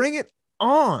 Bring it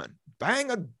on. Bang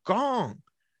a gong.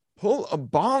 Pull a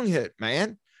bong hit,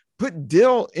 man. Put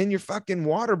dill in your fucking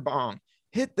water bong.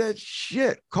 Hit that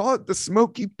shit. Call it the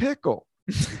smoky pickle.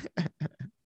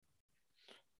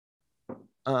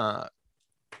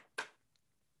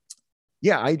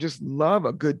 Yeah, I just love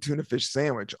a good tuna fish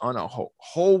sandwich on a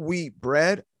whole wheat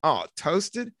bread. Oh,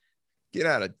 toasted. Get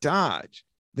out of Dodge.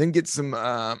 Then get some,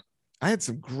 I had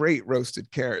some great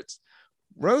roasted carrots.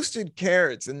 Roasted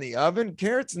carrots in the oven,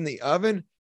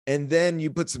 and then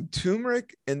you put some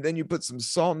turmeric, and then you put some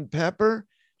salt and pepper,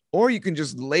 or you can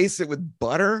just lace it with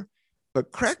butter.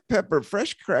 But cracked pepper,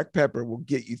 fresh cracked pepper will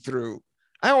get you through.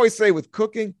 I always say with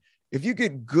cooking, if you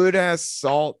get good ass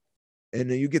salt and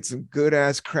then you get some good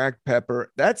ass cracked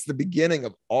pepper, that's the beginning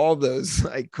of all those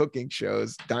like cooking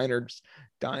shows, diners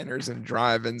and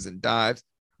drive-ins and dives.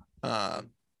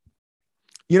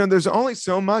 There's only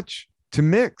so much to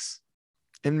mix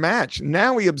and match.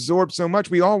 Now we absorb so much.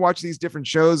 We all watch these different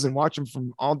shows and watch them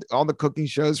from all the cooking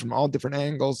shows from all different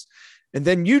angles. And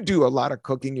then you do a lot of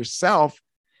cooking yourself.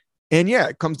 And yeah,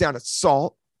 it comes down to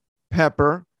salt,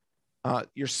 pepper,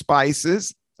 your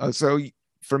spices. So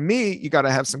for me, you got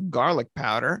to have some garlic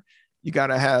powder. You got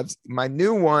to have, my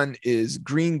new one is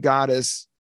Green Goddess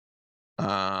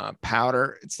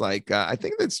powder. It's like, I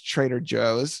think that's Trader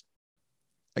Joe's.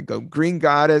 I go Green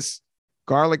Goddess,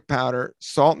 garlic powder,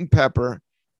 salt and pepper,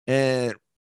 and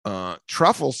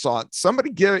truffle salt.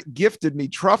 Somebody gifted me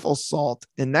truffle salt,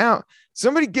 and now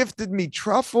somebody gifted me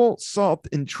truffle salt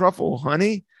and truffle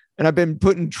honey. And I've been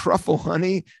putting truffle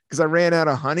honey because I ran out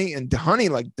of honey, and honey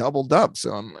like doubled up.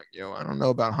 So I'm like, I don't know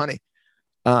about honey.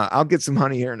 I'll get some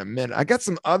honey here in a minute. I got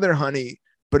some other honey,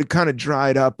 but it kind of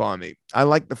dried up on me. I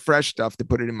like the fresh stuff to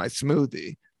put it in my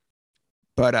smoothie.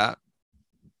 But I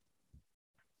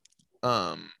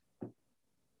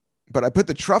put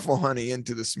the truffle honey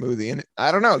into the smoothie, and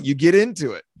I don't know, you get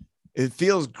into it. It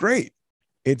feels great.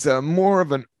 It's a more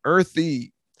of an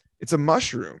earthy, it's a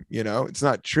mushroom, it's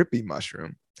not trippy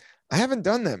mushroom. I haven't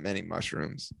done that many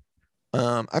mushrooms.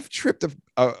 I've tripped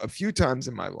a few times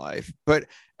in my life, but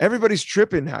everybody's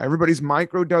tripping now. Everybody's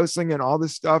microdosing and all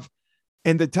this stuff.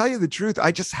 And to tell you the truth,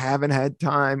 I just haven't had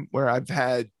time where I've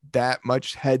had that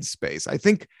much headspace. I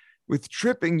think with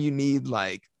tripping, you need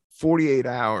like 48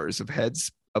 hours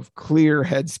of clear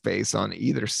headspace on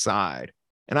either side.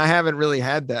 And I haven't really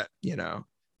had that,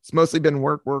 It's mostly been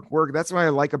work, work, work. That's what I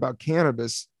like about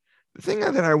cannabis. The thing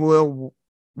that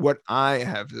what I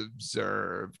have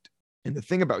observed, and the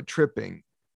thing about tripping,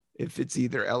 if it's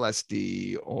either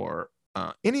LSD or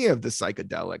any of the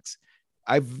psychedelics,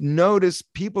 I've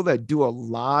noticed people that do a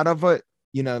lot of it,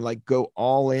 like go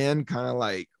all in, kind of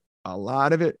like a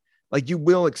lot of it, like you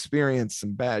will experience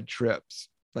some bad trips.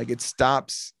 Like it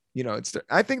stops,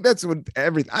 I think that's what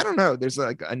I don't know. There's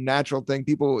like a natural thing.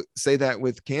 People say that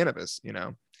with cannabis,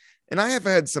 and I have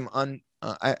had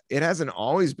it hasn't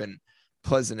always been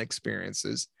pleasant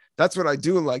experiences. That's what I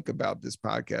do like about this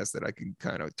podcast, that I can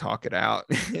kind of talk it out.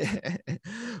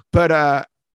 But I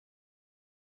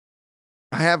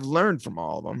have learned from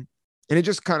all of them, and it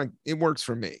just it works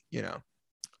for me.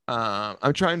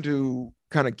 I'm trying to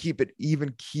kind of keep it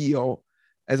even keel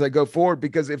as I go forward,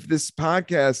 because if this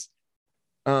podcast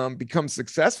becomes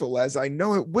successful, as I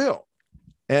know it will,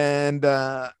 and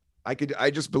I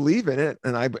just believe in it,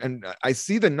 and I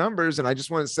see the numbers, and I just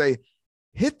want to say,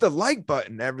 hit the like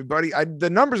button, everybody. The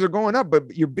numbers are going up,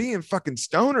 but you're being fucking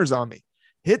stoners on me.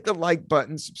 Hit the like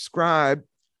button, subscribe.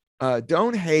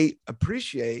 Don't hate,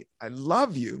 appreciate. I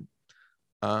love you.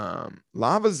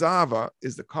 Lava Zava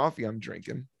is the coffee I'm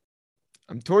drinking.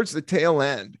 I'm towards the tail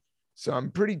end, so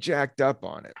I'm pretty jacked up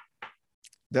on it.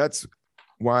 That's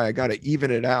why I got to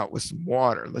even it out with some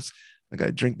water. I got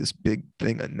to drink this big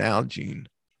thing of Nalgene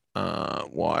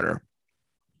water.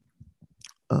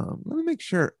 Let me make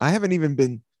sure. I haven't even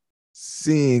been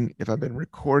seeing if I've been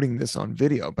recording this on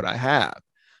video, but I have.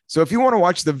 So if you want to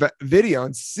watch the video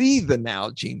and see the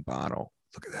Nalgene bottle,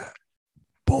 look at that.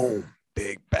 Boom,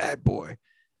 big bad boy.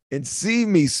 And see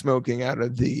me smoking out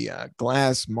of the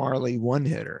glass Marley one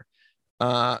hitter.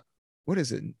 What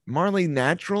is it? Marley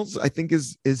Naturals, I think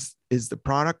is the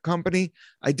product company.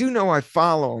 I do know I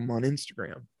follow them on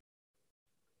Instagram.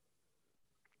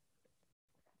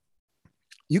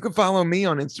 You can follow me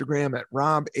on Instagram at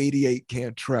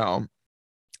Rob88Cantrell.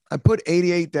 I put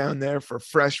 88 down there for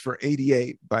Fresh for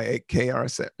 88 by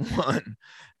KRS1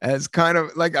 as kind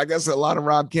of like, I guess, a lot of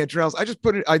Rob Cantrells.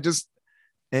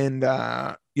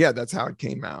 Yeah, that's how it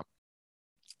came out.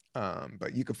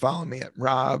 But you can follow me at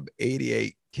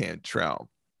Rob88Cantrell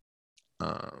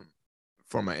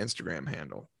for my Instagram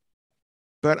handle.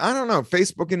 But I don't know,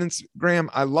 Facebook and Instagram,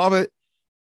 I love it,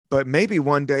 but maybe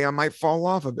one day I might fall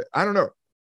off of it. I don't know.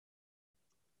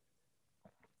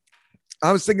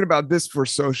 I was thinking about this for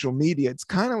social media. It's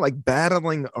kind of like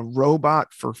battling a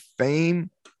robot for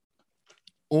fame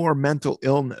or mental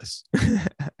illness.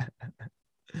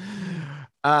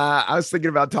 I was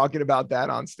thinking about talking about that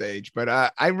on stage, but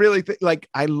I really think, like,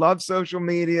 I love social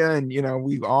media, and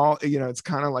we've all, it's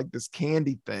kind of like this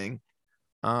candy thing,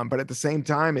 but at the same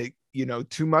time, it,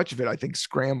 too much of it, I think,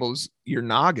 scrambles your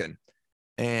noggin,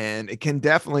 and it can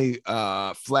definitely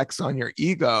flex on your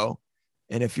ego,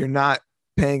 and if you're not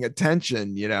paying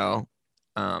attention, because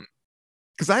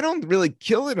I don't really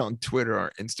kill it on Twitter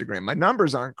or Instagram. My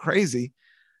numbers aren't crazy,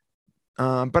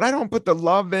 but I don't put the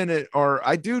love in it, or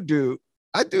I do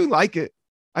like it.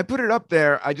 I put it up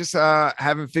there. I just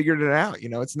haven't figured it out.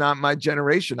 It's not my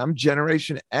generation. I'm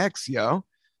Generation X, yo.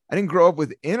 I didn't grow up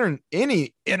with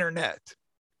any internet.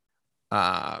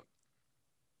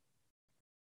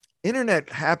 Internet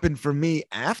happened for me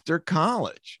after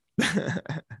college.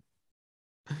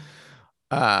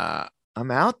 I'm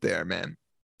out there, man.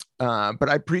 But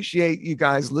I appreciate you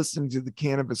guys listening to the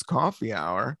Cannabis Coffee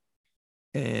Hour,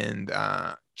 and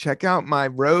check out my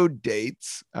road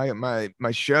dates. I got my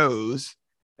shows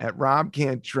at Rob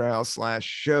Cantrell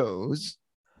 /shows.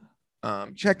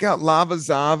 Check out Lava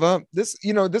Zava. This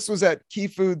was at Key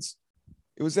Foods.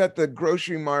 It was at the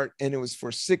grocery mart, and it was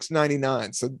for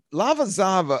 $6.99. So Lava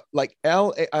Zava, like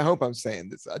I hope I'm saying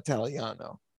this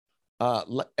Italiano.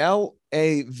 LAVAZZA.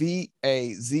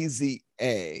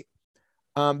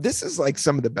 This is like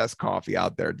some of the best coffee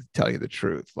out there, to tell you the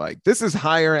truth. Like, this is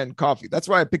higher end coffee. That's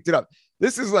why I picked it up.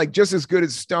 This is like just as good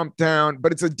as Stumptown,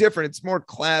 but it's more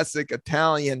classic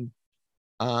Italian.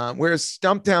 Whereas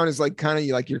Stumptown is like kind of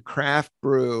like your craft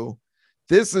brew.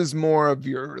 This is more of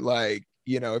your, like,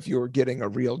 if you were getting a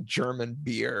real German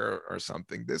beer or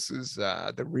something, this is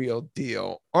the real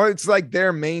deal. Or it's like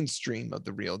their mainstream of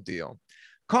the real deal.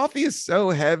 Coffee is so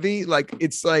heavy. Like,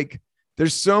 it's like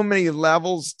there's so many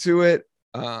levels to it.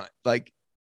 Like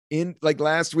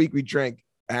last week we drank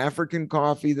African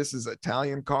coffee. This is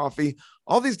Italian coffee.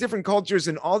 All these different cultures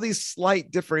and all these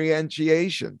slight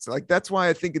differentiations. Like that's why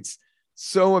I think it's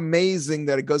so amazing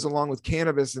that it goes along with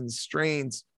cannabis and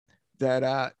strains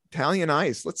that Italian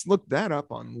ice. Let's look that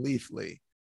up on Leafly.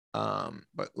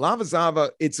 But Lava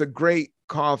Zava, it's a great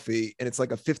coffee, and it's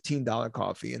like a $15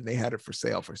 coffee, and they had it for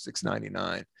sale for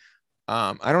 $6.99.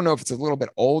 I don't know if it's a little bit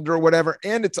older or whatever,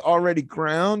 and it's already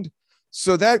ground.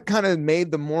 So that kind of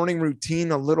made the morning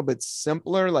routine a little bit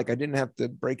simpler. Like I didn't have to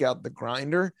break out the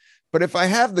grinder. But if I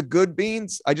have the good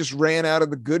beans, I just ran out of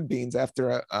the good beans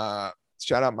after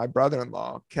shout out my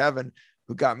brother-in-law, Kevin,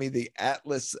 who got me the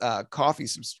Atlas coffee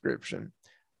subscription.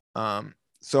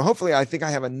 So hopefully I think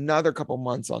I have another couple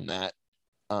months on that,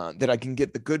 that I can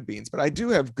get the good beans, but I do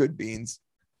have good beans.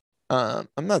 I'm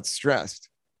not stressed.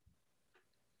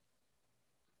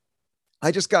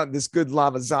 I just got this good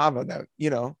Lava Zava that,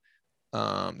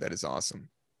 that is awesome.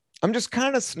 I'm just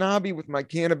kind of snobby with my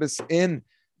cannabis in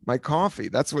my coffee.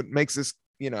 That's what makes this,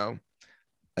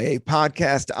 a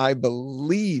podcast I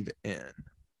believe in.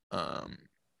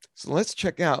 So let's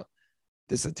check out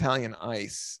this Italian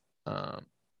ice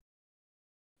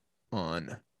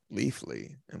on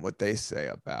Leafly and what they say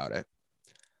about it.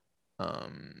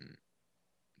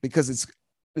 Because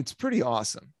it's pretty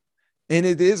awesome. And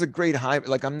it is a great high.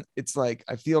 Like it's like,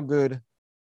 I feel good,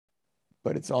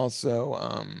 but it's also,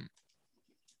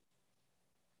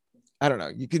 I don't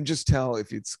know. You can just tell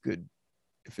if it's good.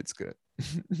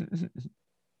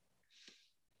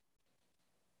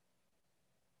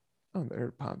 Oh, there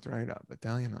it popped right up.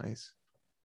 Italian ice.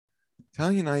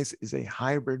 Italian ice is a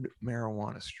hybrid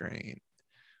marijuana strain.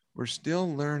 We're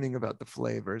still learning about the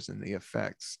flavors and the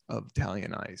effects of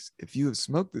Italian ice. If you have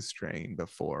smoked this strain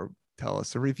before, tell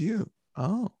us a review.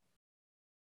 Oh,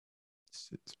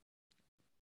 it's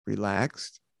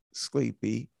relaxed,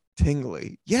 sleepy,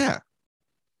 tingly. Yeah.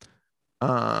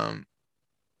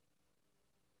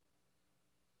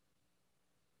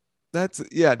 That's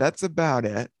about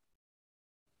it.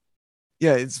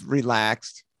 Yeah, it's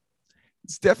relaxed.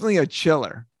 It's definitely a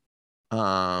chiller.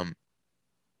 And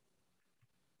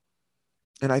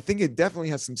I think it definitely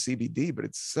has some CBD, but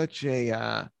it's such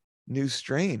a new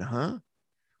strain, huh?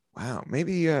 Wow,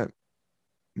 maybe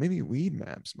Weed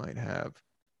Maps might have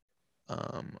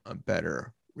a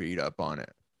better read up on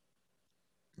it.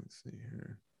 Let's see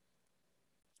here.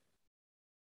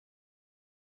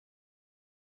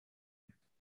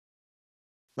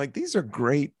 Like these are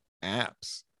great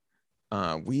apps.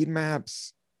 Weed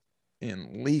Maps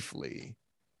and Leafly.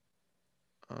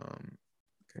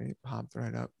 Okay, it popped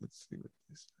right up. Let's see what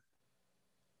this is.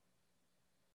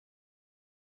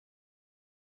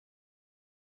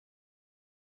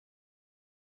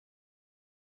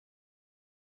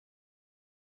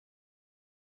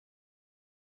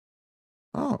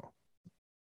 Oh.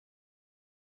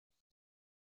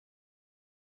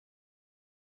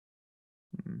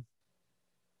 Hmm.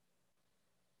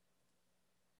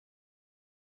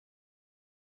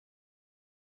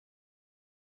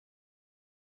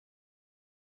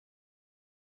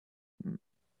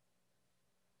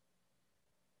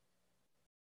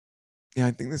 Yeah,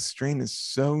 I think this strain is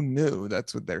so new.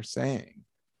 That's what they're saying.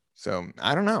 So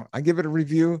I don't know. I give it a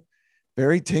review.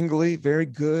 Very tingly, very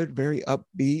good, very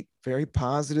upbeat, very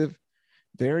positive,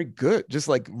 very good. Just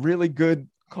like really good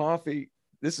coffee.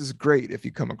 This is great if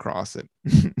you come across it.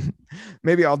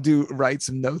 Maybe I'll write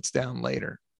some notes down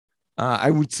later.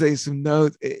 I would say some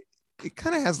notes. It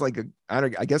kind of has like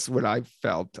I guess what I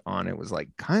felt on it was like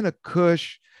kind of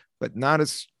kush, but not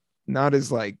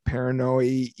as like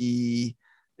paranoid-y.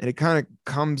 And it kind of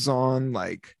comes on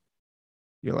like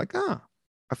you're like, I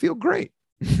feel great.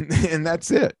 And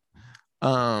that's it.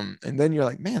 And then you're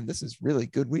like, man, this is really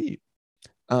good weed.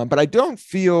 But I don't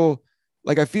feel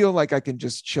like I can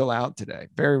just chill out today.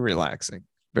 Very relaxing,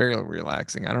 very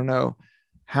relaxing. I don't know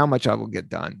how much I will get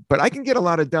done, but I can get a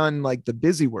lot of done, like the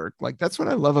busy work. Like that's what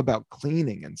I love about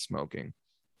cleaning and smoking.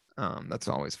 That's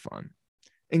always fun.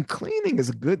 And cleaning is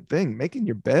a good thing. Making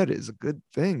your bed is a good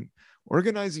thing.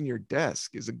 Organizing your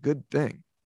desk is a good thing.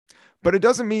 But it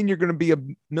doesn't mean you're going to be a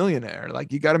millionaire.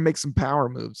 Like you got to make some power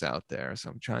moves out there. So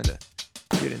I'm trying to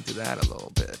get into that a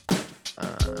little bit.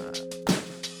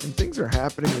 And things are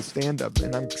happening with stand-up,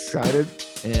 and I'm excited.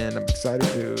 And I'm excited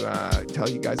to tell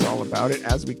you guys all about it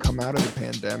as we come out of the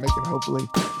pandemic, and hopefully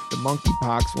the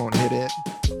monkeypox won't hit it.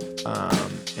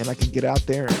 And I can get out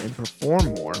there and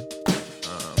perform more.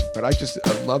 But I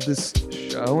love this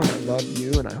show, and I love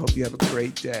you, and I hope you have a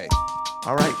great day.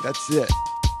 All right, that's it.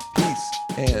 Peace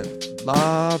and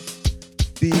love.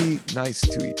 Be nice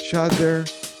to each other.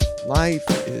 Life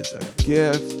is a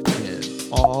gift,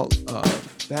 and all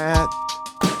of that.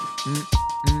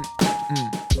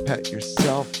 pat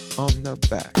yourself on the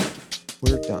back.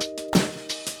 We're done.